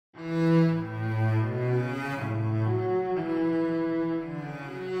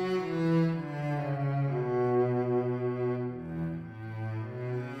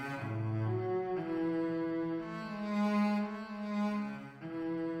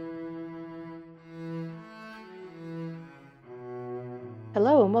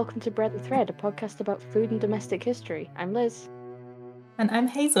Hello and welcome to Bread and Thread, a podcast about food and domestic history. I'm Liz. And I'm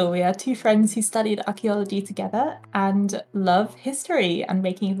Hazel. We are two friends who studied archaeology together and love history and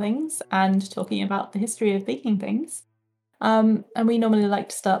making things and talking about the history of baking things. And we normally like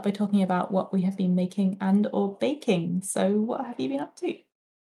to start by talking about what we have been making and or baking. So what have you been up to?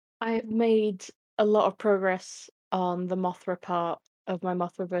 I've made a lot of progress on the Mothra part of my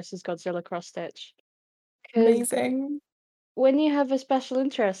Mothra versus Godzilla cross stitch. Because Amazing. when you have a special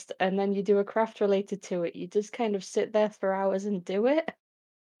interest and then you do a craft related to it, you just kind of sit there for hours and do it.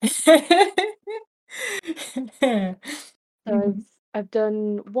 So I've Mhm. I've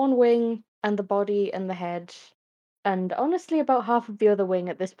done one wing and the body and the head, and honestly about half of the other wing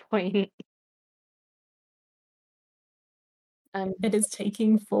at this point. Um, It is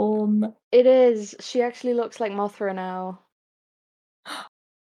taking form. it is. She actually looks like Mothra now.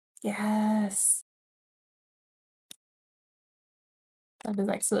 Yes, that is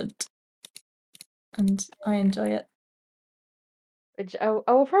excellent. And I enjoy it. Which I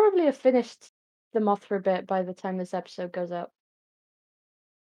will probably have finished the Mothra bit by the time this episode goes up,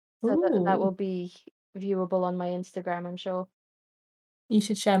 so that will Ooh, be viewable on my Instagram, I'm sure. you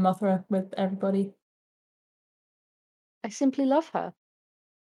should share Mothra with everybody. I simply love her.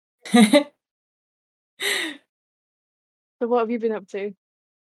 So what have you been up to?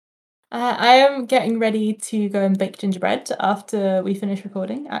 I am getting ready to go and bake gingerbread after we finish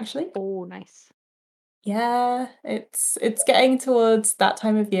recording, actually. Oh, nice. Yeah, it's getting towards that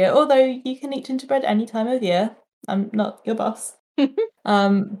time of year, although you can eat gingerbread any time of year. I'm not your boss. But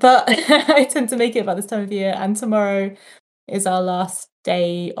I tend to make it about this time of year, and tomorrow is our last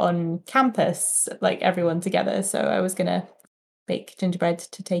day on campus, like everyone together. So I was gonna bake gingerbread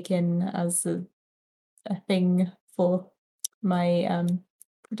to take in as a thing for my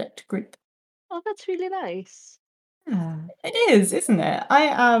project group. Oh, that's really nice. Yeah, it is, isn't it? I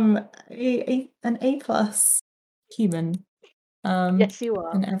am an A plus human, um, Yes, you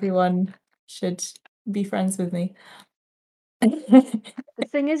are. and everyone should be friends with me. The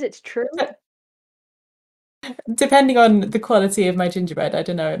thing is, it's true. Depending on the quality of my gingerbread, I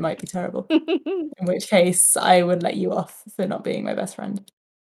don't know, it might be terrible. In which case, I would let you off for not being my best friend.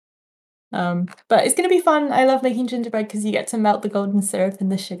 But it's gonna be fun. I love making gingerbread because you get to melt the golden syrup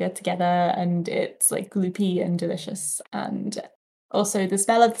and the sugar together, and it's like gloopy and delicious. And also the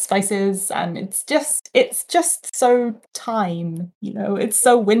smell of the spices, and it's just so time, it's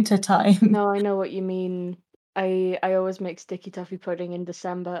so winter time. No, I know what you mean. I always make sticky toffee pudding in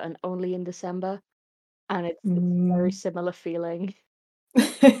December and only in December, and it's a very Mm. similar feeling.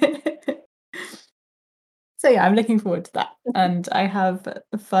 So yeah, I'm looking forward to that. And I have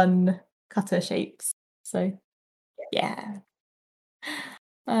fun cutter shapes. So yeah.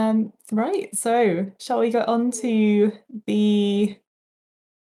 Right, so shall we go on to the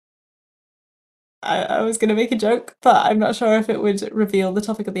I was gonna make a joke, but I'm not sure if it would reveal the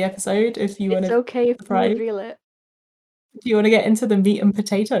topic of the episode if you It's wanna okay if you surprise. reveal it. Do you wanna get into the meat and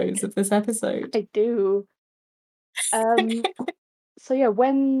potatoes of this episode? I do. Um, so yeah,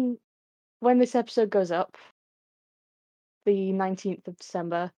 when this episode goes up, the 19th of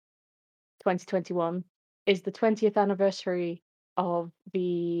December, 2021, is the 20th anniversary of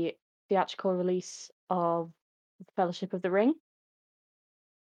the theatrical release of Fellowship of the Ring,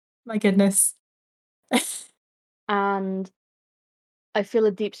 My goodness. and I feel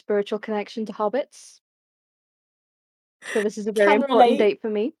a deep spiritual connection to hobbits. So this is a very Can important relate. date for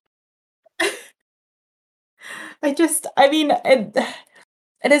me. I mean,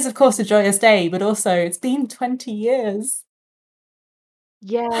 it is of course a joyous day, but also it's been 20 years.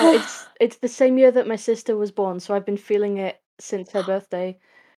 Yeah, it's the same year that my sister was born, so I've been feeling it since her birthday.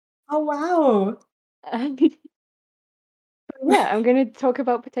 Oh, wow. Um, yeah, I'm gonna talk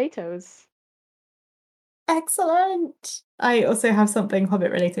about potatoes. Excellent. I also have something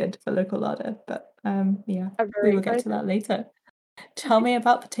Hobbit related for local larder, but, yeah, I'm we very will get to excited. that later. Tell me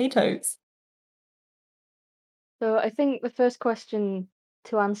about potatoes. So I think the first question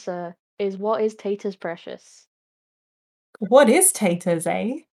to answer is what is Taters Precious? What is taters,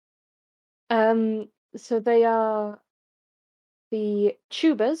 eh? Um, so they are the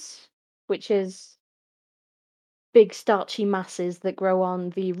tubers, which is big starchy masses that grow on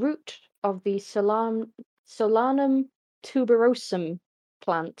the root of the Solanum tuberosum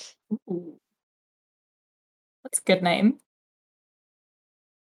plant. Ooh, that's a good name.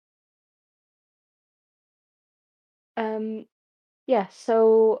 Um, yeah,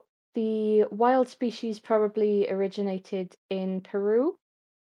 so the wild species probably originated in Peru,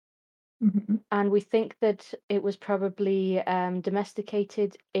 Mhm. and we think that it was probably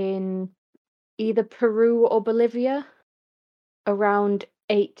domesticated in either Peru or Bolivia. around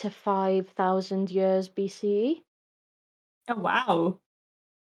 8 to 5,000 years BCE. Oh, wow.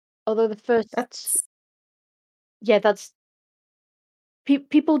 Although the first, That's yeah, that's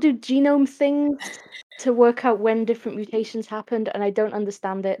people do genome things to work out when different mutations happened, and I don't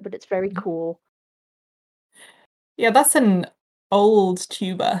understand it, but it's very cool. yeah, that's an old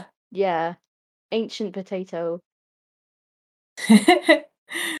tuber. Yeah, ancient potato.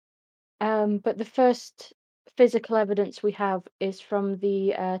 But the first physical evidence we have is from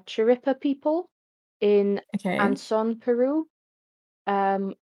the Chiripa people in Okay. Anson, Peru,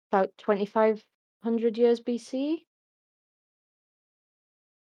 um, about 2,500 years BC.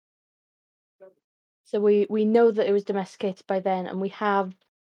 So we know that it was domesticated by then, and we have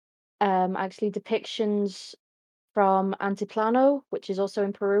actually depictions from Antiplano, which is also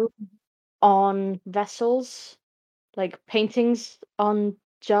in Peru, on vessels, like paintings on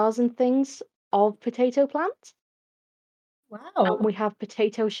jars and things of potato plants. And Wow. we have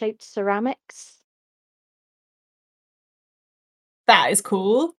potato-shaped ceramics. That is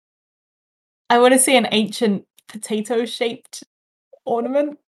cool. I wanna see an ancient potato-shaped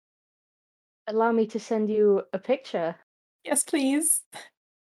ornament. Allow me to send you a picture. Yes, please.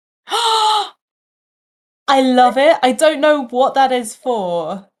 I love it. I don't know what that is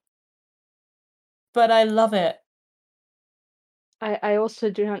for, but I love it. I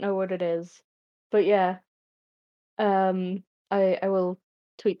also do not know what it is, but yeah, um, I will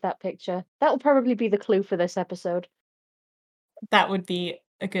tweet that picture. That will probably be the clue for this episode. That would be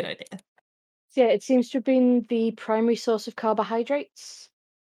a good idea. So yeah, it seems to have been the primary source of carbohydrates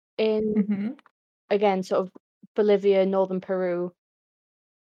in, Mhm. again, sort of Bolivia, northern Peru,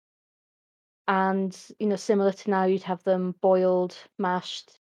 and similar to now, you'd have them boiled,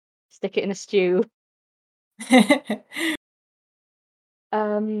 mashed, stick it in a stew.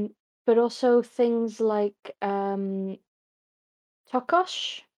 Um, but also things like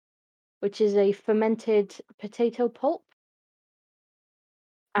tokosh, which is a fermented potato pulp,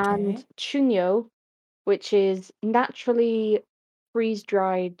 and Okay. chunyo, which is naturally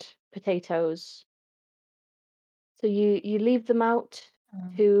freeze-dried potatoes. So you leave them out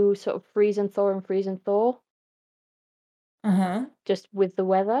Um, to sort of freeze and thaw, uh-huh. just with the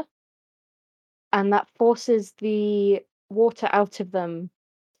weather, and that forces the water out of them,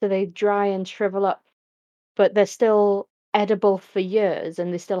 so they dry and shrivel up, but they're still edible for years,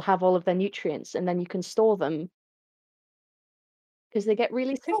 and they still have all of their nutrients, and then you can store them because they get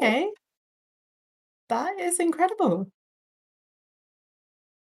really salt. Okay. That is incredible.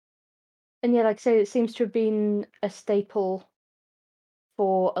 And yeah, like I say, it seems to have been a staple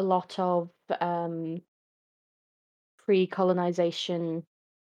for a lot of um, pre-colonization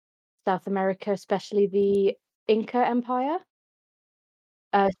South America, especially the Inca Empire.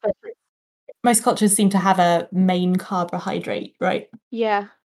 Especially, Most cultures seem to have a main carbohydrate, right? yeah,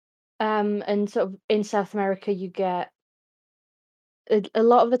 and sort of in South America, you get a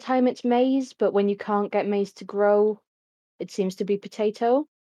lot of the time it's maize, but when you can't get maize to grow, it seems to be potato,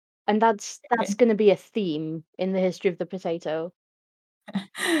 and that's Okay. going to be a theme in the history of the potato.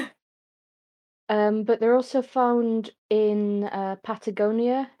 But they're also found in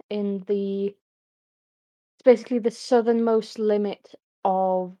Patagonia, in the it's basically the southernmost limit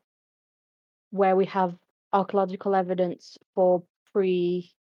of where we have archaeological evidence for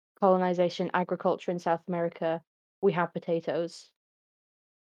pre-colonization agriculture in South America. We have potatoes.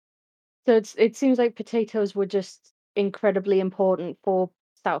 So it seems like potatoes were just incredibly important for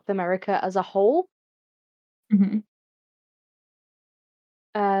South America as a whole. Mhm.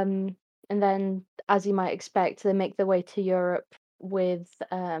 Um, and then, as you might expect, they make their way to Europe with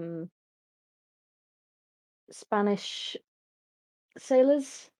Spanish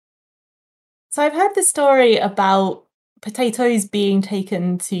sailors. So I've heard the story about potatoes being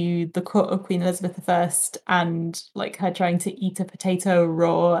taken to the court of Queen Elizabeth I and like her trying to eat a potato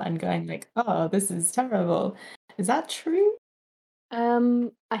raw and going like, "Oh, this is terrible." Is that true?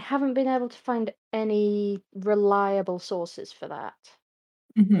 I haven't been able to find any reliable sources for that.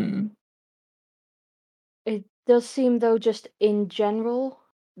 Mhm. It does seem, though, just in general,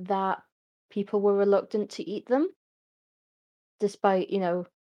 that people were reluctant to eat them, despite,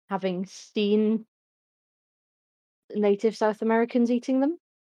 having seen native South Americans eating them.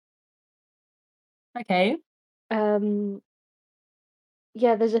 Okay. Um,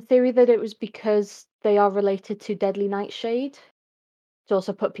 yeah, there's a theory that it was because they are related to deadly nightshade. To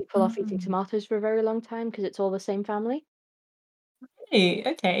also put people off eating Um, tomatoes for a very long time because it's all the same family. hey,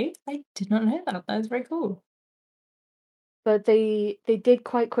 okay. I did not know that. That is very cool. But they did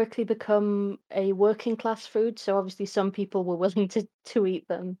quite quickly become a working class food, so obviously some people were willing to eat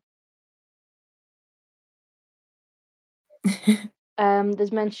them.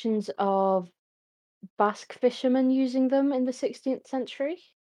 There's mentions of Basque fishermen using them in the 16th century.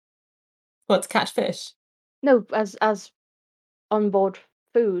 What, to catch fish? No, as on board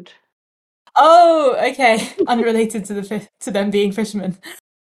food. Oh, okay. Unrelated to to them being fishermen.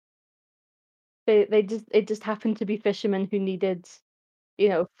 It just happened to be fishermen who needed,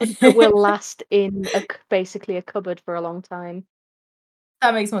 food that will last in basically a cupboard for a long time.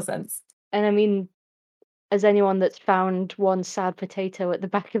 That makes more sense. And I mean, as anyone that's found one sad potato at the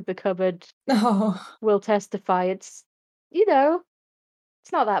back of the cupboard Oh, will testify, you know,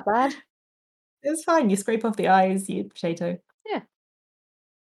 it's not that bad. it's fine. You scrape off the eyes, you eat the potato. Yeah.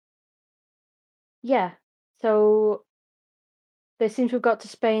 Yeah. So they seem to have got to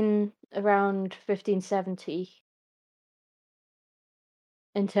Spain around 1570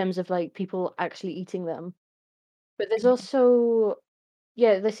 in terms of like people actually eating them. But there's Okay. also,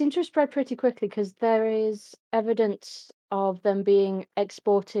 yeah, they seem to have spread pretty quickly because there is evidence of them being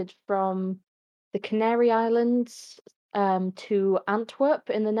exported from the Canary Islands to Antwerp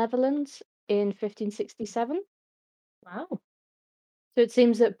in the Netherlands in 1567. Wow. So it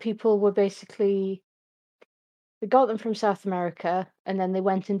seems that people were basically, they got them from South America and then they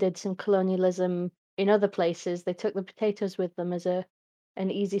went and did some colonialism in other places. They took the potatoes with them as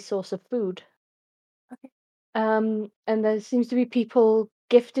an easy source of food. Okay. And there seems to be people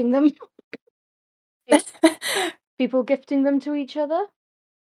gifting them, people gifting them to each other.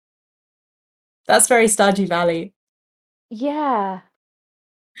 That's very Stardew Valley. Yeah.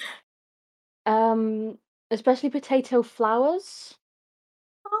 Um, Especially potato flowers.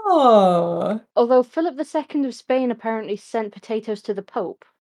 Oh, Although Philip II of Spain apparently sent potatoes to the Pope.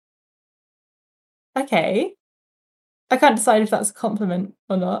 okay. I can't decide if that's a compliment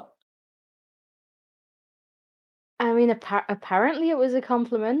or not. I mean, apparently it was a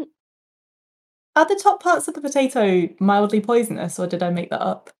compliment. Are the top parts of the potato mildly poisonous, or did I make that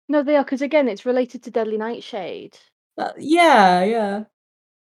up? No, they are, because again, it's related to Deadly Nightshade. Yeah, yeah.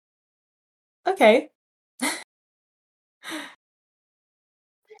 Okay.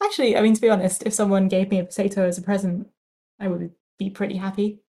 Actually, I mean, to be honest, if someone gave me a potato as a present, I would be pretty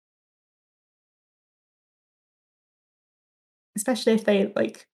happy. Especially if they,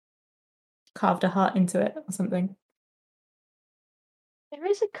 like, carved a heart into it or something. There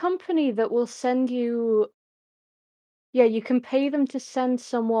is a company that will send you, yeah, you can pay them to send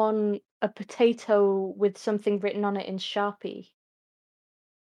someone a potato with something written on it in Sharpie.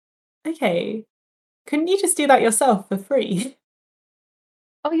 Okay. Couldn't you just do that yourself for free?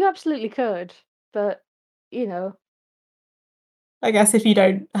 Oh, you absolutely could, but you know, I guess if you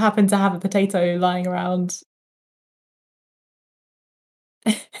don't happen to have a potato lying around.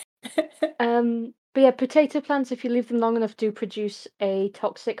 but yeah, potato plants, if you leave them long enough, do produce a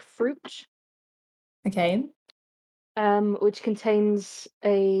toxic fruit, Okay. which contains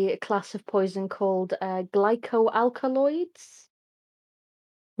a class of poison called glycoalkaloids,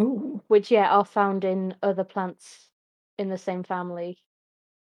 Ooh. which yeah are found in other plants in the same family.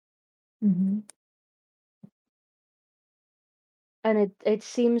 Mhm. And it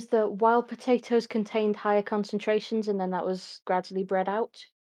seems that while potatoes contained higher concentrations, and then that was gradually bred out.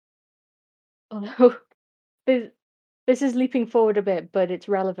 Although this this is leaping forward a bit, but it's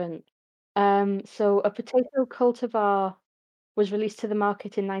relevant. So a potato cultivar was released to the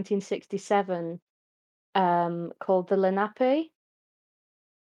market in 1967, called the Lenape,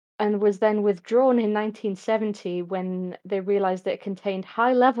 and was then withdrawn in 1970 when they realized that it contained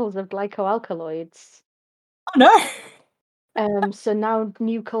high levels of glycoalkaloids. Oh, no. So now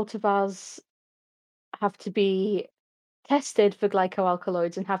new cultivars have to be tested for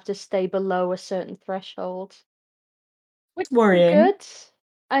glycoalkaloids and have to stay below a certain threshold, which is Worrying. good.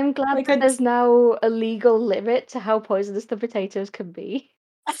 I'm glad Like, that I'd there's now a legal limit to how poisonous the potatoes can be.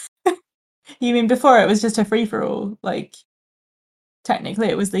 you mean before it was just a free-for-all? Like, technically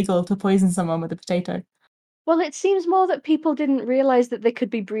it was legal to poison someone with a potato. Well, it seems more that people didn't realize that they could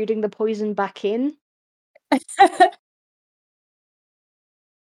be breeding the poison back in,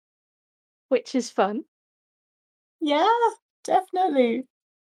 which is fun. Yeah, definitely.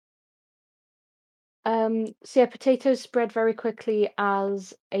 So yeah, potatoes spread very quickly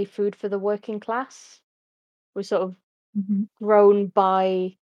as a food for the working class. Was sort of Mhm. grown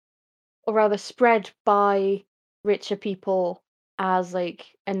by, or rather spread by richer people as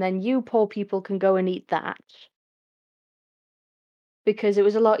like, and then you poor people can go and eat that because it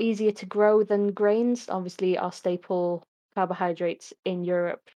was a lot easier to grow than grains. Obviously, our staple carbohydrates in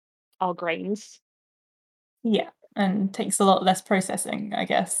Europe are grains. Yeah, and takes a lot less processing, I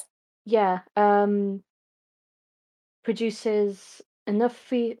guess. Yeah, produces enough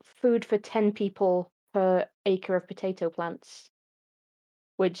food for 10 people per acre of potato plants,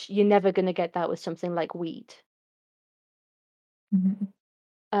 which you're never going to get that with something like wheat. Mhm.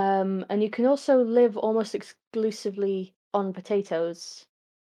 And you can also live almost exclusively on potatoes,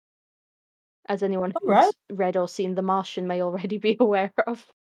 as anyone Alright. who's read or seen The Martian may already be aware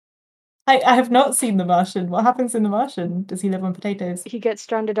of. I have not seen The Martian. What happens in The Martian? Does he live on potatoes? He gets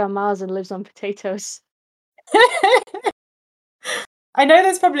stranded on Mars and lives on potatoes. I know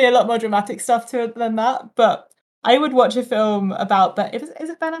there's probably a lot more dramatic stuff to it than that, but I would watch a film about that. Is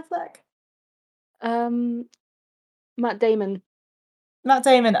it Ben Affleck? Um, Matt Damon. Matt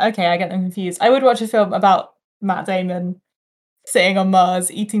Damon. Okay, I get them confused. I would watch a film about Matt Damon sitting on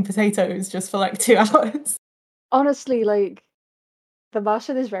Mars eating potatoes just for like 2 hours. Honestly, like, The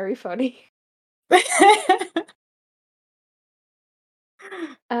Martian is very funny.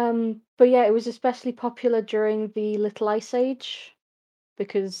 But yeah, it was especially popular during the Little Ice Age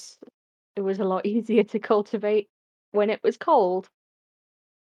because it was a lot easier to cultivate when it was cold.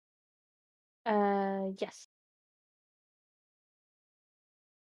 Yes.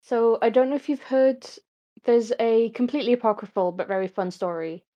 So I don't know if you've heard, there's a completely apocryphal but very fun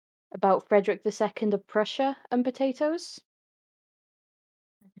story about Frederick II of Prussia and potatoes.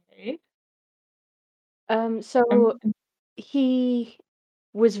 Okay. So Um, he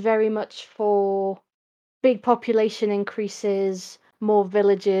was very much for big population increases, more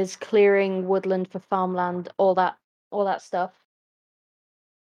villages, clearing woodland for farmland, all that stuff.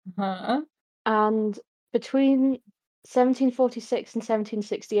 huh. And between 1746 and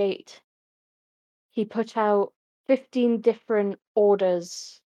 1768, he put out 15 different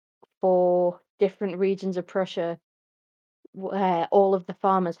orders for different regions of Prussia where all of the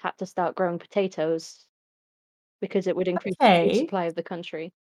farmers had to start growing potatoes because it would increase the food Okay. supply of the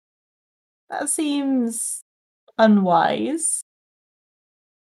country. That seems unwise.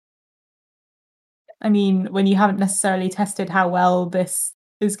 I mean, when you haven't necessarily tested how well this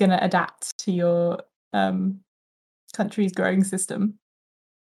is gonna adapt to your, um, country's growing system.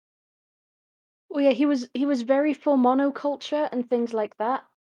 Well, yeah, he was very for monoculture and things like that.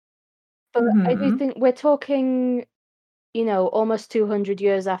 But I do Mhm. think we're talking, almost 200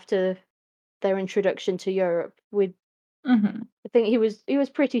 years after their introduction to Europe. Mhm. I think he was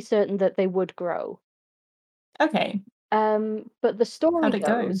pretty certain that they would grow. Okay. But the story How'd it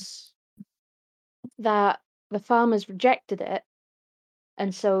go? goes that the farmers rejected it,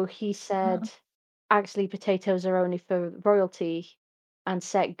 and so he Uh, said, actually, potatoes are only for royalty, and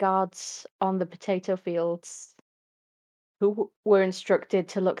set guards on the potato fields who were instructed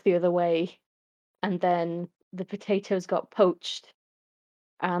to look the other way, and then the potatoes got poached,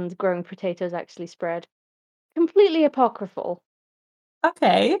 and growing potatoes actually spread. Completely apocryphal.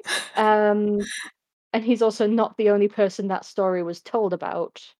 okay. Um, and he's also not the only person that story was told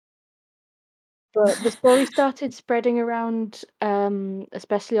about. But the story started spreading around,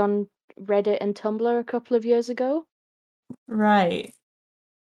 especially on Reddit and Tumblr a couple of years ago. Right.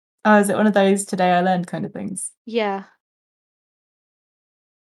 Oh, is it one of those "Today I learned" kind of things? Yeah,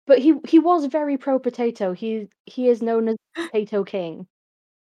 but he was very pro potato. He is known as Potato King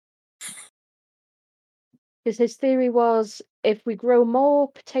because his theory was if we grow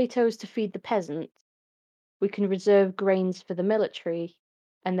more potatoes to feed the peasants, we can reserve grains for the military,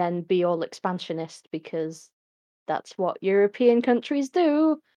 and then be all expansionist because that's what European countries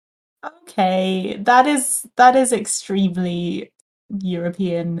do. Okay, that is extremely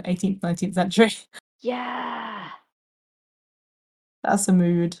European 18th, 19th century. Yeah. That's a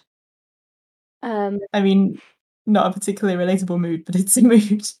mood. Um, I mean, not a particularly relatable mood, but it's a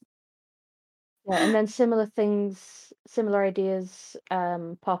mood. yeah, and then similar things, similar ideas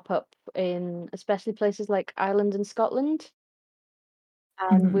pop up in especially places like Ireland and Scotland.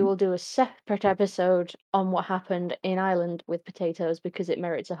 And we Mhm. will do a separate episode on what happened in Ireland with potatoes because it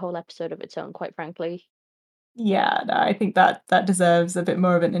merits a whole episode of its own, quite frankly. Yeah, no, I think that deserves a bit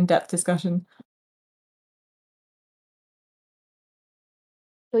more of an in-depth discussion.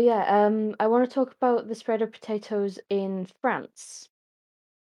 So yeah, I want to talk about the spread of potatoes in France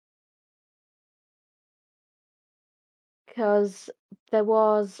because there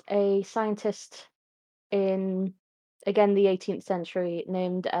was a scientist in, again, the 18th century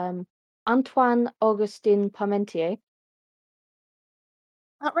named Antoine Augustin Parmentier.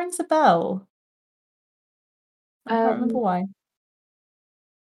 That rings a bell. I can't remember Um, why.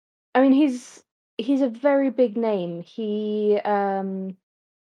 I mean, he's a very big name. He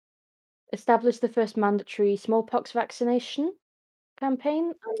established the first mandatory smallpox vaccination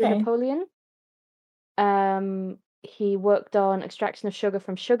campaign under Okay. Napoleon. He worked on extraction of sugar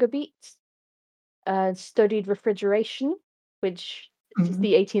from sugar beets, studied refrigeration, which this is Mhm.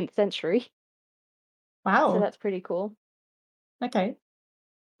 the 18th century. So Wow. that's pretty cool. Okay.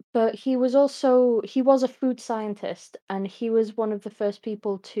 But he was a food scientist, and he was one of the first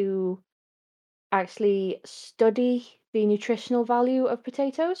people to actually study the nutritional value of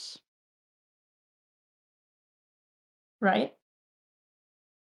potatoes. Right.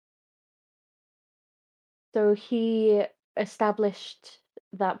 So he established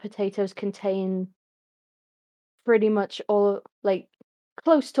that potatoes contain pretty much all, like,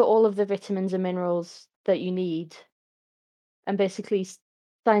 close to all of the vitamins and minerals that you need, and basically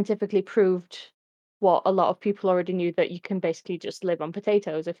scientifically proved what a lot of people already knew, that you can basically just live on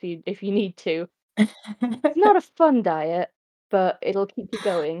potatoes if you need to. It's not a fun diet, but it'll keep you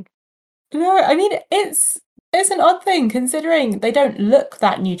going. No, I mean, it's an odd thing considering they don't look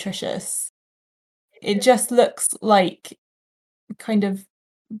that nutritious. It just looks like kind of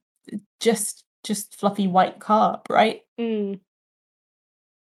just fluffy white carb, right? Mm.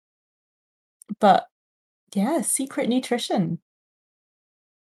 But yeah, secret nutrition.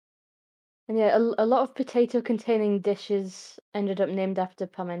 And yeah, a lot of potato containing dishes ended up named after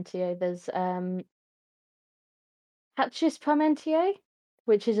Parmentier. There's Hatch's Parmentier,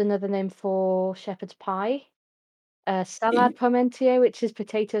 which is another name for shepherd's pie. Salad Parmentier, which is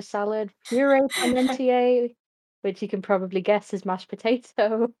potato salad. Puree Parmentier, which you can probably guess is mashed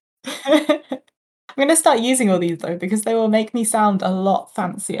potato. I'm gonna start using all these though because they will make me sound a lot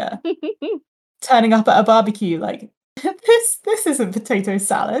fancier. Turning up at a barbecue like, "This isn't potato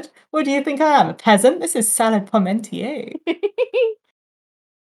salad. What do you think I am, a peasant? This is salad parmentier."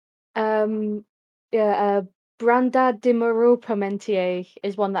 Um, yeah, Brandade de Moreau Parmentier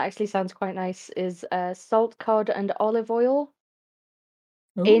is one that actually sounds quite nice. Is salt, cod, and olive oil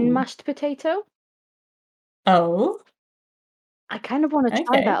in Ooh. mashed potato. Oh, I kind of want to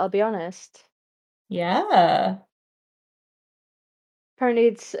try that. okay. I'll be honest. Yeah. Apparently,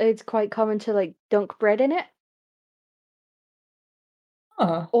 it's quite common to like dunk bread in it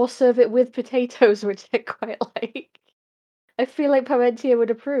Oh, or serve it with potatoes, which I quite like. I feel like Parmentier would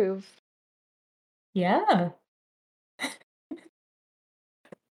approve. yeah.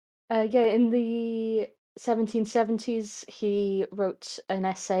 Yeah, in the 1770s, he wrote an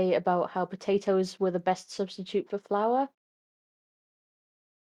essay about how potatoes were the best substitute for flour.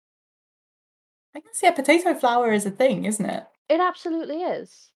 I guess, yeah, potato flour is a thing, isn't it? It absolutely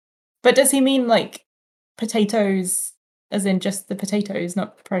is. But does he mean, like, potatoes as in just the potatoes,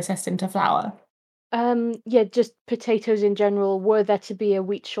 not processed into flour? Yeah, just potatoes in general. Were there to be a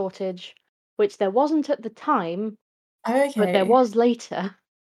wheat shortage, which there wasn't at the time, but there Okay. was later.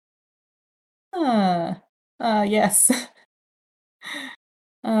 Ah. Ah, yes.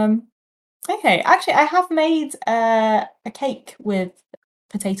 Um, okay, actually, I have made, a cake with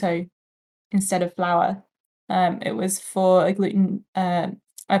potato instead of flour. It was for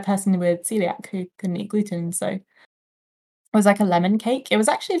a person with celiac who couldn't eat gluten, so it was like a lemon cake. It was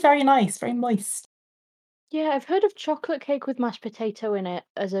actually very nice, very moist. Yeah, I've heard of chocolate cake with mashed potato in it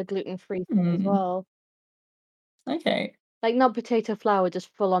as a gluten-free thing as Hmm, well. okay. Like not potato flour,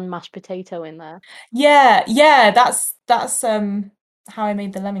 just full on mashed potato in there. Yeah, yeah, that's how I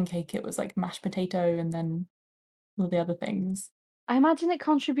made the lemon cake. It was like mashed potato and then all the other things. I imagine it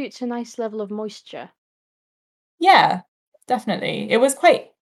contributes a nice level of moisture. Yeah, definitely. It was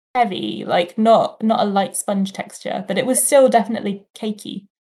quite heavy, like not a light sponge texture, but it was still definitely cakey.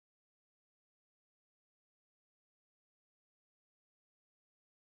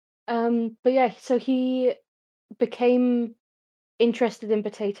 But yeah, so he became interested in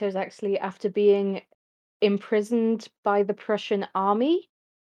potatoes actually after being imprisoned by the Prussian army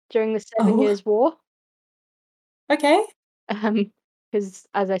during the Seven Oh, Years' War. okay. Because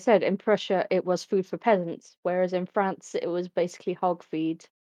as I said, in Prussia it was food for peasants, whereas in France it was basically hog feed.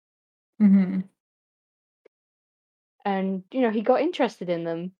 Mhm. And he got interested in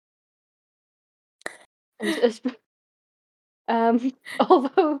them. Es-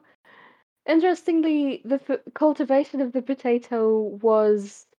 although interestingly, the cultivation of the potato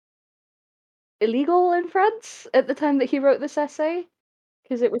was illegal in France at the time that he wrote this essay,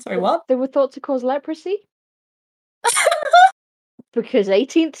 because Sorry, what? they were thought to cause leprosy. Because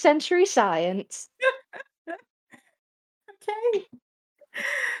 18th century science. Okay.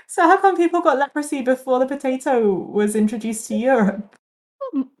 So how come people got leprosy before the potato was introduced to Europe?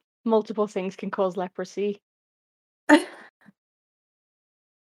 Well, multiple things can cause leprosy.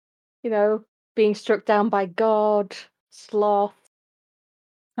 You know, being struck down by God, sloth,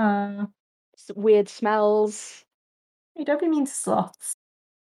 Uh, weird smells. you don't be mean to sloths.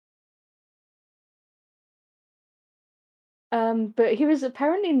 But he was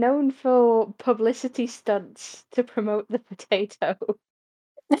apparently known for publicity stunts to promote the potato.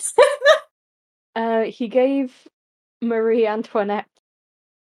 He gave Marie Antoinette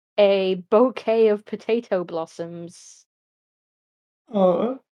a bouquet of potato blossoms.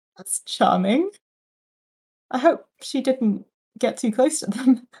 Oh, that's charming. I hope she didn't get too close to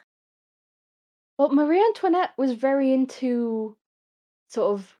them. Well, Marie Antoinette was very into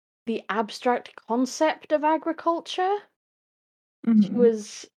sort of the abstract concept of agriculture. She Mhm.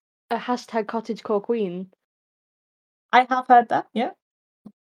 was a hashtag cottagecore queen. I have heard that, yeah.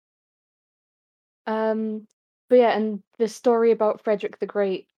 Um, but yeah, and the story about Frederick the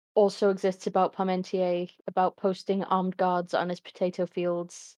Great also exists about Parmentier, about posting armed guards on his potato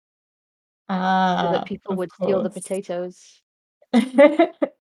fields so that Ah, people of would steal the course. potatoes.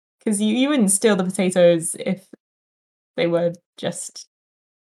 'Cause you wouldn't steal the potatoes if they were just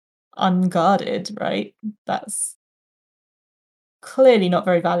unguarded, right? That's clearly not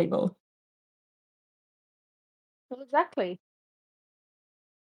very valuable. Well, exactly.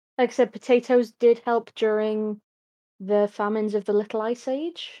 Like I said, potatoes did help during the famines of the Little Ice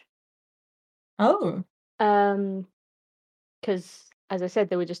Age. Oh. Um, because as I said,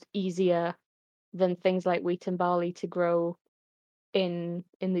 they were just easier than things like wheat and barley to grow in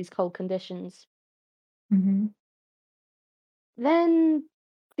these cold conditions. Mhm. Then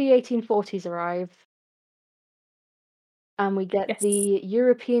the 1840s arrive, and we get Yes. the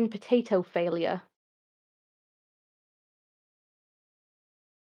European potato failure,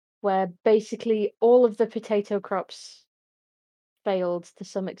 where basically all of the potato crops failed to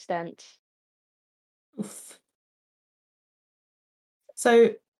some extent. Oof.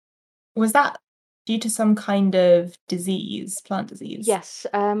 So, was that due to some kind of disease, plant disease? Yes,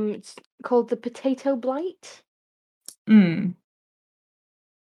 it's called the potato blight, Mm,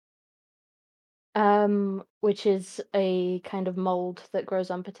 which is a kind of mold that grows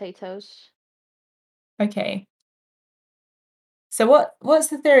on potatoes. okay. So what's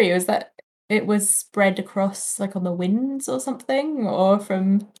the theory? Was that it was spread across, like, on the winds or something? Or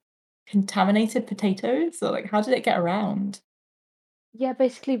from contaminated potatoes? Or, like, how did it get around? Yeah,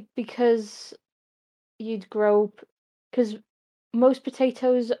 basically because you'd grow, because most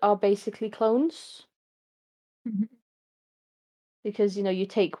potatoes are basically clones. Mhm. Because you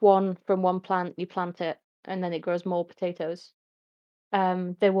take one from one plant, you plant it, and then it grows more potatoes.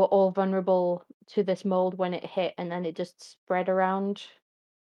 They were all vulnerable to this mold when it hit, and then it just spread around.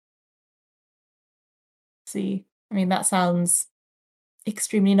 See, I mean, that sounds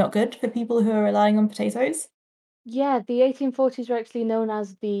extremely not good for people who are relying on potatoes. Yeah, the 1840s were actually known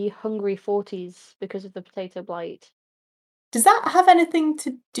as the Hungry Forties because of the potato blight. Does that have anything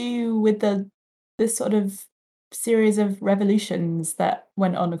to do with the sort of series of revolutions that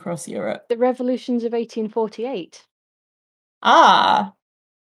went on across Europe? The revolutions of 1848. Ah,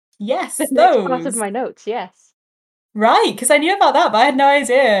 The yes, next part of those. my notes, yes. Right, because I knew about that, but I had no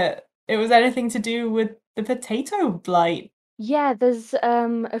idea it was anything to do with the potato blight. Yeah, there's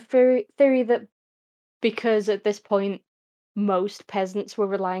a theory that because at this point most peasants were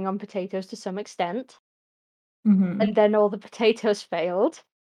relying on potatoes to some extent, and Mhm, then all the potatoes failed.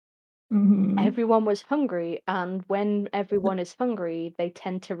 mhm. Everyone was hungry, and when everyone is hungry, they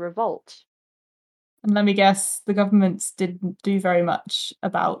tend to revolt. And let me guess, the governments didn't do very much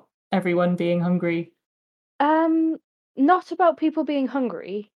about everyone being hungry. Um, Not about people being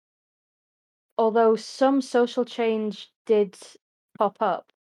hungry, although some social change did pop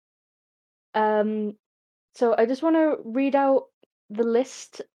up. Um, so I just want to read out the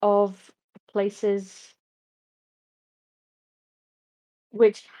list of places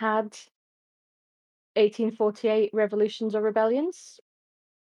which had 1848 revolutions or rebellions.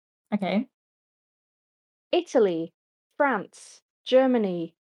 Okay. Italy, France,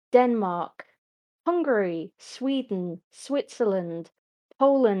 Germany, Denmark, Hungary, Sweden, Switzerland,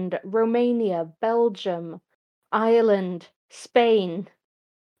 Poland, Romania, Belgium, Ireland, Spain,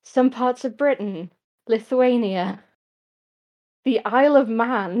 some parts of Britain, Lithuania, the Isle of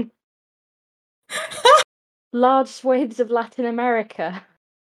Man, large swathes of Latin America.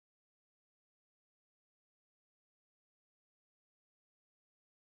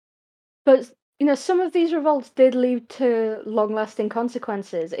 But some of these revolts did lead to long-lasting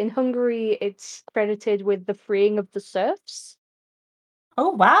consequences. In Hungary, it's credited with the freeing of the serfs. Oh,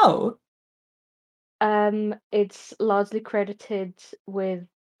 wow. It's largely credited with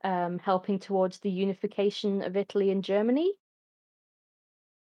helping towards the unification of Italy and Germany,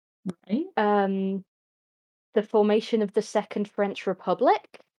 Right. um, the formation of the Second French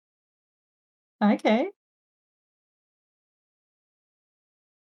Republic. Okay.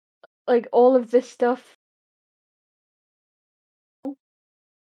 Like all of this stuff,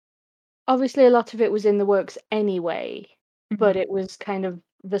 obviously, a lot of it was in the works anyway. but Mhm. it was kind of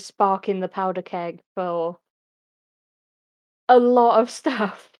the spark in the powder keg for a lot of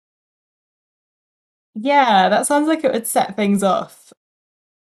stuff. Yeah, that sounds like it would set things off.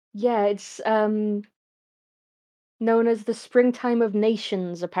 Yeah, it's known as the Springtime of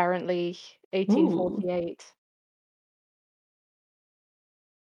Nations, apparently, Ooh. 1848.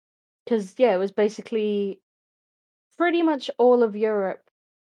 Because, yeah, it was basically pretty much all of Europe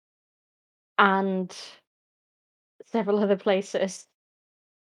and several other places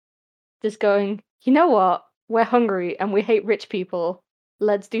just going, you know what? We're hungry and we hate rich people.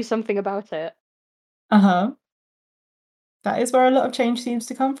 Let's do something about it. Uh-huh. That is where a lot of change seems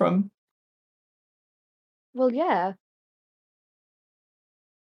to come from. Well, yeah,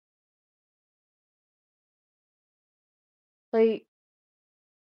 like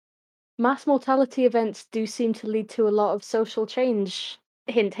mass mortality events do seem to lead to a lot of social change.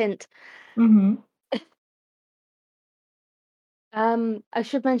 Hint, hint. Mhm. I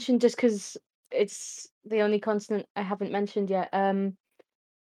should mention just because it's the only continent I haven't mentioned yet.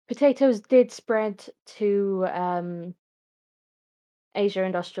 Potatoes did spread to Asia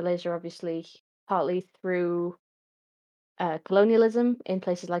and Australasia, obviously, partly through colonialism in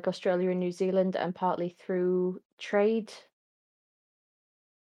places like Australia and New Zealand, and partly through trade.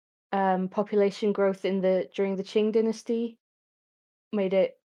 Population growth in the during the Qing dynasty made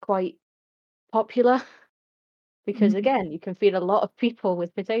it quite popular because Mhm. again, you can feed a lot of people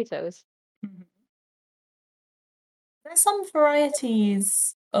with potatoes. Mhm. There's some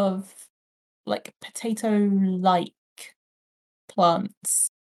varieties of, like, potato-like plants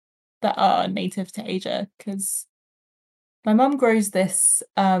that are native to Asia because my mum grows this,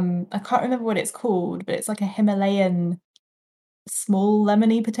 I can't remember what it's called, but it's like a Himalayan small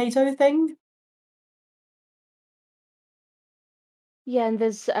lemony potato thing. Yeah, and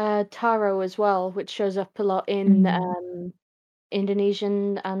there's taro as well, which shows up a lot in Mm.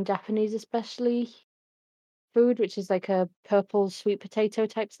 Indonesian and Japanese, especially food, which is like a purple sweet potato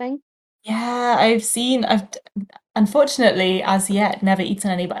type thing. Yeah, I've unfortunately, as yet, never eaten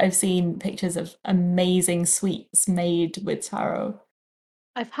any, but I've seen pictures of amazing sweets made with taro.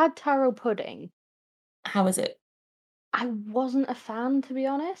 I've had taro pudding. How is it? I wasn't a fan, to be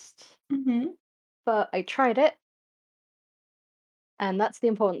honest, Mhm. but I tried it, and that's the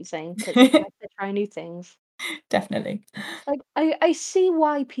important thing because it's nice to try new things. Definitely. Like I see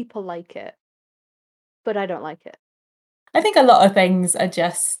why people like it, but I don't like it. I think a lot of things are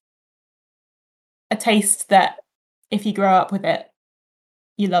just a taste that if you grow up with it,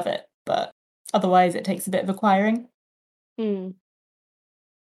 you love it, but otherwise it takes a bit of acquiring. Hmm.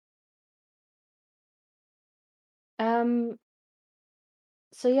 Um.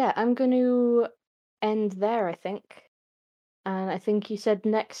 So yeah, I'm going to end there, I think. And I think you said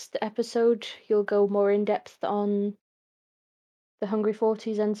next episode you'll go more in depth on the Hungry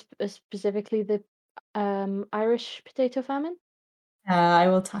Forties and specifically the Irish potato famine. I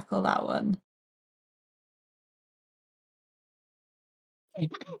will tackle that one.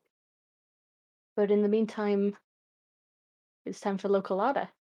 But in the meantime, it's time for local larder.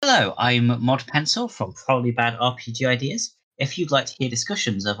 Hello, I'm Mod Pencil from Probably Bad RPG Ideas. If you'd like to hear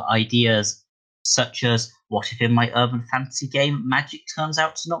discussions of ideas such as what if in my urban fantasy game magic turns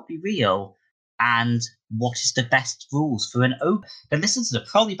out to not be real, and what is the best rules for an ogre, then listen to the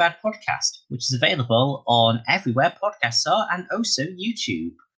Probably Bad podcast, which is available on everywhere podcasts are and also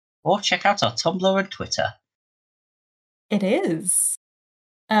YouTube. Or check out our Tumblr and Twitter. It is.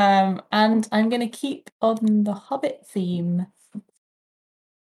 And I'm going to keep on the Hobbit theme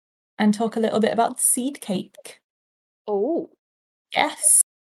and talk a little bit about seed cake. Oh, Yes.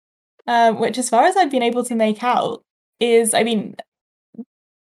 Which, as far as I've been able to make out, is, I mean,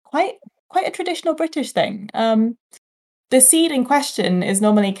 quite quite a traditional British thing. The seed in question is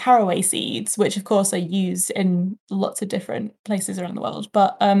normally caraway seeds, which of course are used in lots of different places around the world.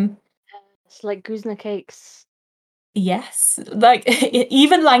 But it's like Guzna cakes. yes, like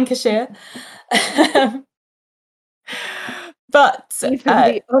even Lancashire. But Even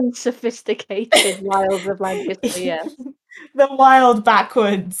the unsophisticated wilds of Lancashire, yes. the wild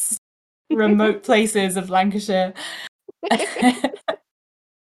backwards remote places of Lancashire.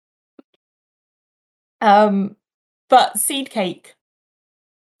 um, but seed cake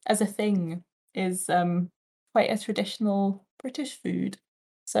as a thing is quite a traditional British food.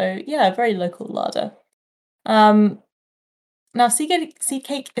 So yeah, very local larder. Um, Now seed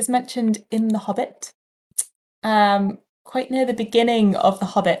cake is mentioned in The Hobbit, quite near the beginning of The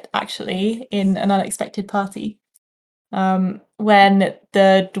Hobbit, actually, in an unexpected party. When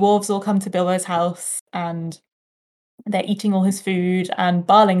the dwarves all come to Bilbo's house and they're eating all his food, and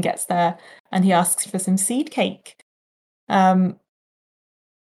Balin gets there and he asks for some seed cake. And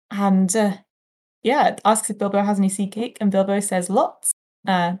asks if Bilbo has any seed cake, and Bilbo says lots.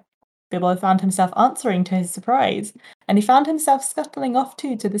 Bilbo found himself answering to his surprise, and he found himself scuttling off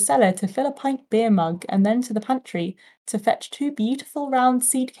too to the cellar to fill a pint beer mug, and then to the pantry to fetch 2 beautiful round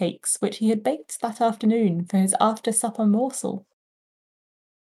seed cakes which he had baked that afternoon for his after-supper morsel.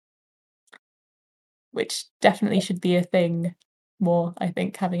 Which definitely should be a thing more, I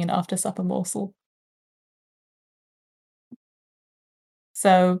think, having an after-supper morsel.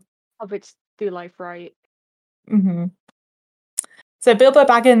 So... Hobbits do life right. Mm-hmm. So Bilbo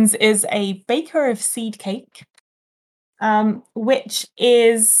Baggins is a baker of seed cake, which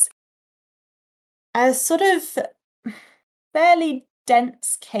is a sort of fairly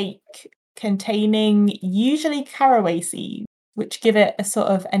dense cake containing usually caraway seeds, which give it a sort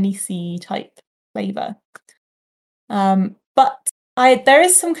of anisey type flavour. But there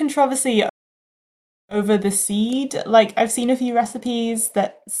is some controversy over the seed. Like, I've seen a few recipes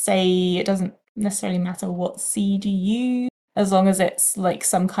that say it doesn't necessarily matter what seed you use, as long as it's like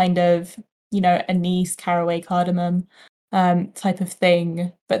some kind of, anise, caraway, cardamom type of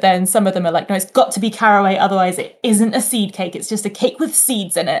thing. But then some of them are like, no, it's got to be caraway, otherwise it isn't a seed cake, it's just a cake with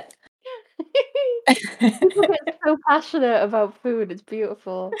seeds in it. People get so passionate about food, it's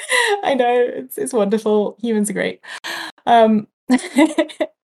beautiful. I know, it's wonderful. Humans are great.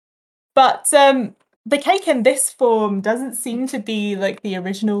 But the cake in this form doesn't seem to be like the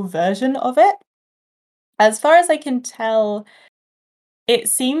original version of it. As far as I can tell, it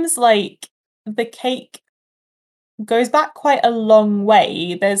seems like the cake goes back quite a long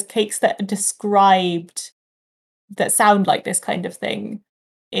way. There's cakes that are described that sound like this kind of thing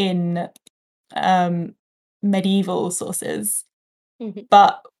in medieval sources,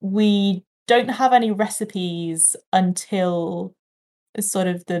 but we don't have any recipes until sort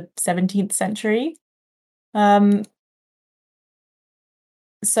of the 17th century. So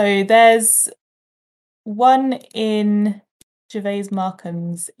there's one in Gervase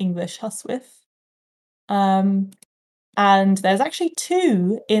Markham's English Huswith, and there's actually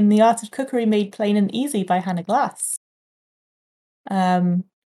 2 in The Art of Cookery Made Plain and Easy by Hannah Glass,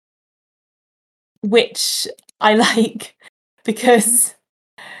 which I like because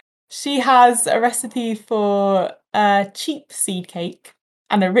she has a recipe for a cheap seed cake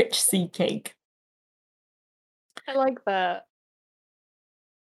and a rich seed cake. I like that.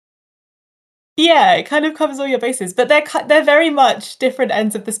 Yeah, it kind of covers all your bases, but they're very much different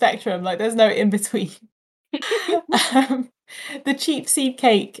ends of the spectrum. Like, there's no in between. The cheap seed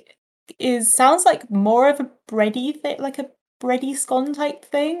cake sounds like more of a bready thing, like a bready scone type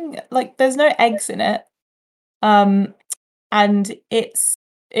thing. Like, there's no eggs in it, and it's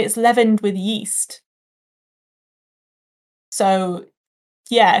leavened with yeast. So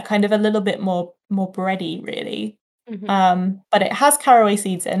yeah, kind of a little bit more bready, really. But it has caraway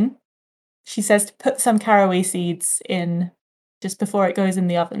seeds in. She says to put some caraway seeds in just before it goes in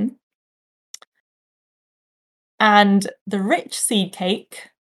the oven. And the rich seed cake,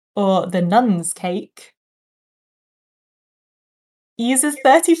 or the nun's cake, uses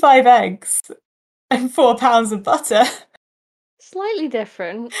 35 eggs and 4 pounds of butter. Slightly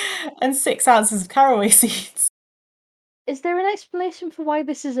different. And 6 ounces of caraway seeds. Is there an explanation for why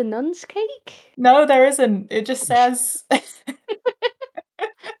this is a nun's cake? No, there isn't. It just says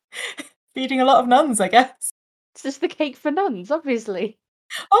feeding a lot of nuns, I guess. It's just the cake for nuns, obviously.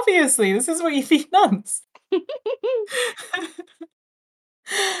 Obviously, this is what you feed nuns.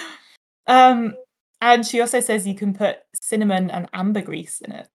 And she also says you can put cinnamon and ambergris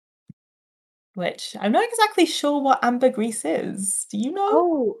in it, which I'm not exactly sure what ambergris is. Do you know?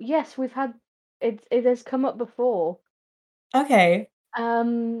 Oh, yes, we've had it. It has come up before. Okay.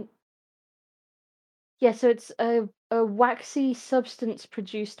 Yeah, so it's a waxy substance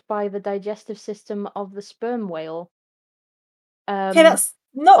produced by the digestive system of the sperm whale. Okay, that's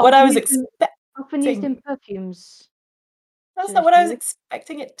not what I was expecting. Often used in perfumes. That's not what I was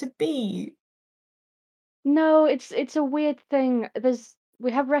expecting it to be. No, it's a weird thing.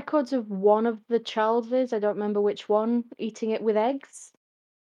 We have records of one of the Charleses, I don't remember which one, eating it with eggs.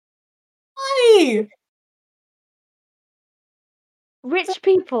 Why? Rich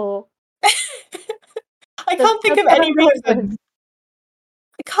people. I can't think of any reason.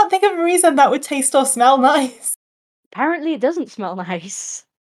 I can't think of a reason that would taste or smell nice. Apparently it doesn't smell nice.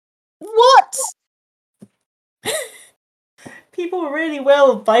 What? People really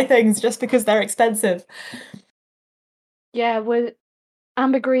will buy things just because they're expensive. Yeah,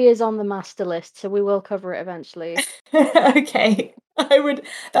 ambergris is on the master list, so we will cover it eventually. Okay.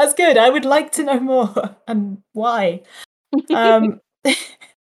 That's good. I would like to know more and why.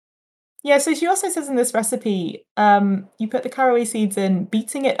 Yeah, so she also says in this recipe, you put the caraway seeds in,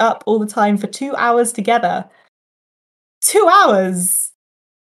 beating it up all the time for 2 hours together. 2 hours?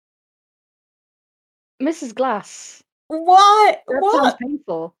 Mrs. Glass, What? that sounds What?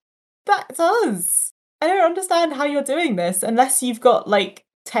 painful. That does. I don't understand how you're doing this unless you've got like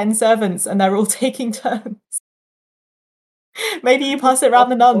 10 servants and they're all taking turns. Maybe you pass it around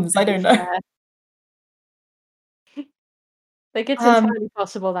the nuns, I don't know. Like, it's entirely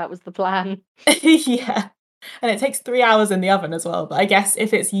possible that was the plan. Yeah. And it takes 3 hours in the oven as well, but I guess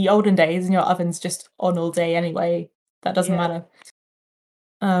if it's the olden days and your oven's just on all day anyway, that doesn't Yeah.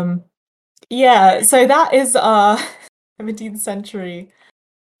 matter. Yeah, so that is our 17th century,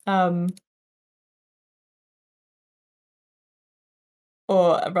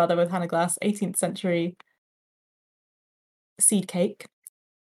 or rather with Hannah Glass, 18th century seed cake.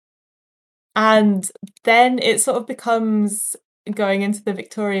 And then it sort of becomes, going into the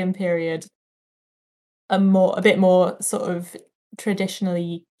Victorian period, a bit more sort of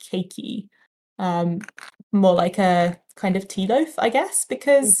traditionally cakey, more like a kind of tea loaf, I guess,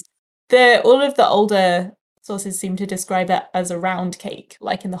 because all of the older sources seem to describe it as a round cake,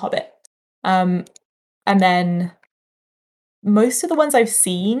 like in The Hobbit. And then most of the ones I've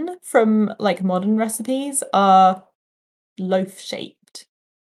seen from like modern recipes are loaf shaped.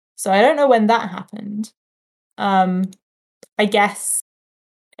 So I don't know when that happened. I guess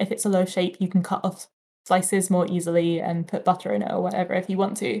if it's a loaf shape, you can cut off slices more easily and put butter in it or whatever if you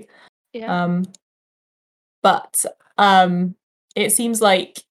want to. Yeah. But it seems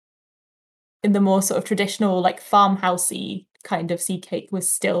like in the more sort of traditional, like farmhousey kind of seed cake was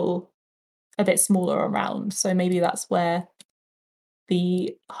still a bit smaller around. So maybe that's where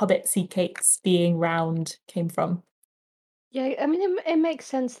the Hobbit seed cakes being round came from. Yeah, I mean, it makes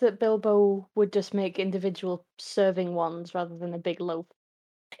sense that Bilbo would just make individual serving ones rather than a big loaf.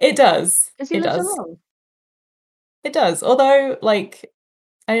 It does. Because he It lives does. alone. It does. Although, like,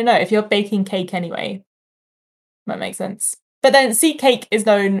 I don't know, if you're baking cake anyway, might make sense. But then seed cake is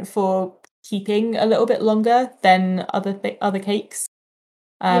known for keeping a little bit longer than other cakes.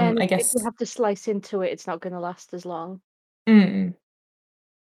 Yeah, and I if guess. you have to slice into it, it's not going to last as long.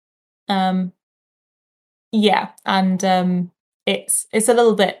 Yeah, and it's a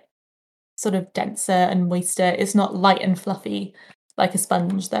little bit sort of denser and moister. It's not light and fluffy like a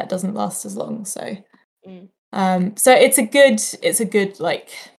sponge that doesn't last as long. So, so it's a good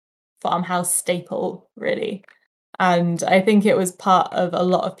like farmhouse staple, really. And I think it was part of a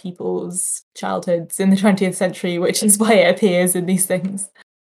lot of people's childhoods in the 20th century, which is why it appears in these things.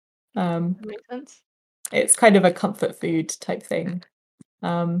 That makes sense. It's kind of a comfort food type thing.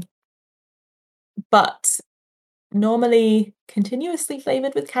 But normally continuously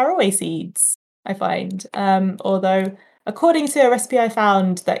flavored with caraway seeds, I find. Although, according to a recipe I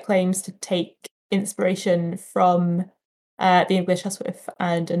found that claims to take inspiration from the English Housewife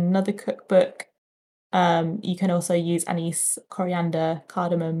and another cookbook, you can also use anise, coriander,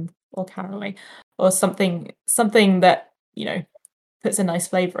 cardamom, or caraway, or something that, you know, puts a nice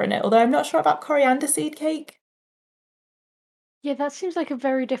flavor in it. Although I'm not sure about coriander seed cake. Yeah, that seems like a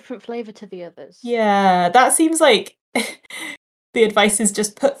very different flavor to the others. Yeah, that seems like the advice is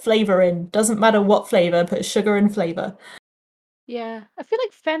just put flavor in. Doesn't matter what flavor, put sugar and flavor. Yeah, I feel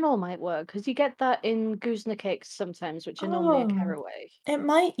like fennel might work because you get that in Guzna cakes sometimes, which are normally a caraway. It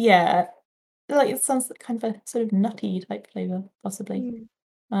might, yeah. Like it sounds like kind of a sort of nutty type flavor, possibly.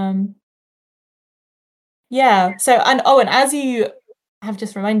 Yeah. So and as you have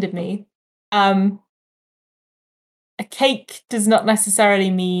just reminded me, a cake does not necessarily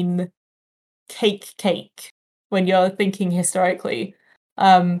mean cake when you're thinking historically.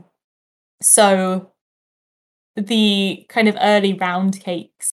 So the kind of early round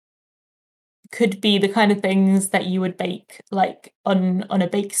cakes could be the kind of things that you would bake like on a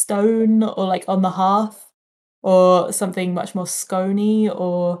bake stone or like on the hearth, or something much more scony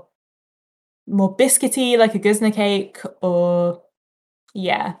or more biscuity like a Guzna cake, or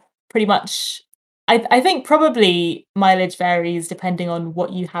yeah, pretty much. I think probably mileage varies depending on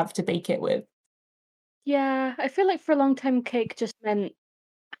what you have to bake it with. Yeah, I feel like for a long time cake just meant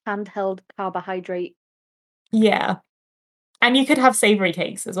handheld carbohydrate. Yeah. And you could have savory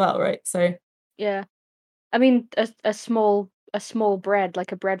cakes as well, right? So Yeah. I mean a small bread,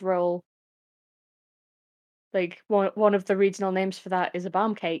 like a bread roll. Like one of the regional names for that is a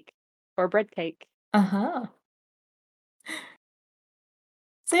balm cake or a bread cake. uh-huh.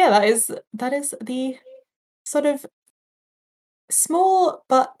 So yeah, that is the sort of small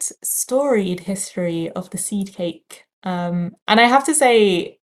but storied history of the seed cake. And I have to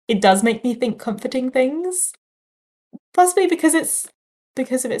say, it does make me think comforting things. Possibly because it's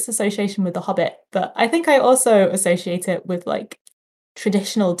because of its association with The Hobbit, but I think I also associate it with like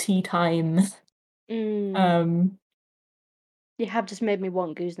traditional tea time. You have just made me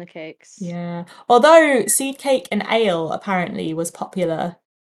want Guzna cakes. Yeah. Although seed cake and ale apparently was popular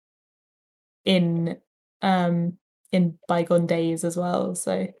in bygone days as well.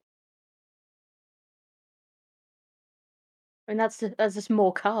 So I mean, that's just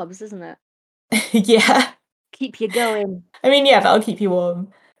more carbs, isn't it? yeah. Keep you going. I mean, yeah, that'll keep you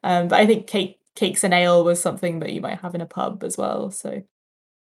warm. But I think cakes and ale was something that you might have in a pub as well. So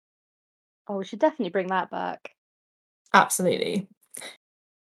Oh, we should definitely bring that back. absolutely.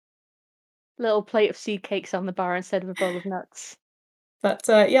 Little plate of seed cakes on the bar instead of a bowl of nuts. But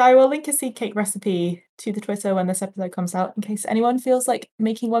yeah, I will link a seed cake recipe to the Twitter when this episode comes out in case anyone feels like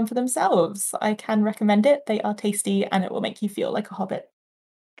making one for themselves. I can recommend it. They are tasty and it will make you feel like a hobbit.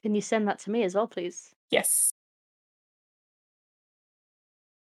 Can you send that to me as well, please? Yes.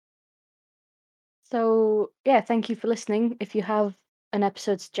 So, yeah, thank you for listening. If you have an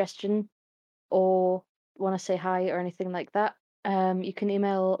episode suggestion or want to say hi or anything like that, you can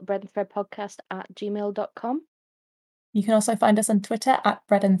email breadandthreadpodcast@gmail.com. You can also find us on Twitter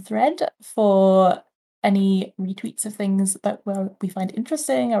 @breadandthread for any retweets of things that we find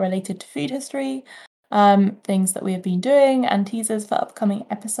interesting or related to food history, things that we have been doing, and teasers for upcoming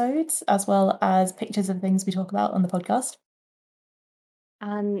episodes, as well as pictures of things we talk about on the podcast.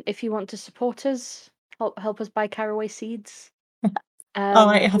 And if you want to support us, help us buy caraway seeds. Oh,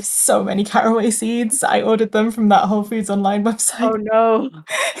 I have so many caraway seeds. I ordered them from that Whole Foods online website. Oh no.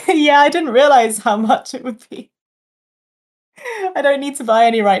 Yeah, I didn't realize how much it would be. I don't need to buy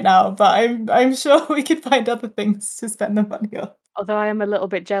any right now, but I'm sure we could find other things to spend the money on. Although I am a little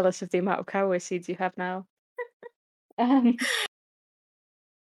bit jealous of the amount of caraway seeds you have now.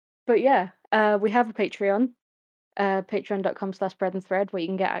 But yeah, we have a Patreon, patreon.com/breadandthread, where you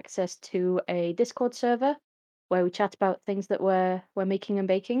can get access to a Discord server where we chat about things that we're making and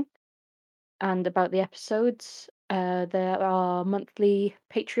baking, and about the episodes. There are monthly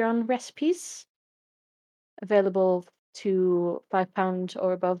Patreon recipes available to £5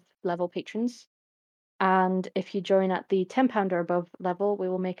 or above level patrons. And if you join at the £10 or above level, we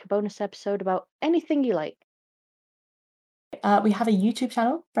will make a bonus episode about anything you like. We have a YouTube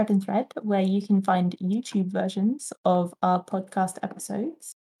channel, Bread and Thread, where you can find YouTube versions of our podcast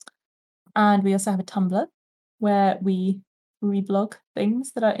episodes. And we also have a Tumblr where we reblog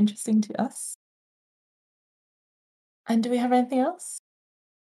things that are interesting to us. And do we have anything else?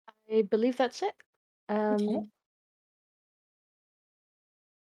 I believe that's it. Okay.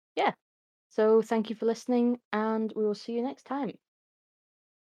 Yeah. So thank you for listening, and we will see you next time.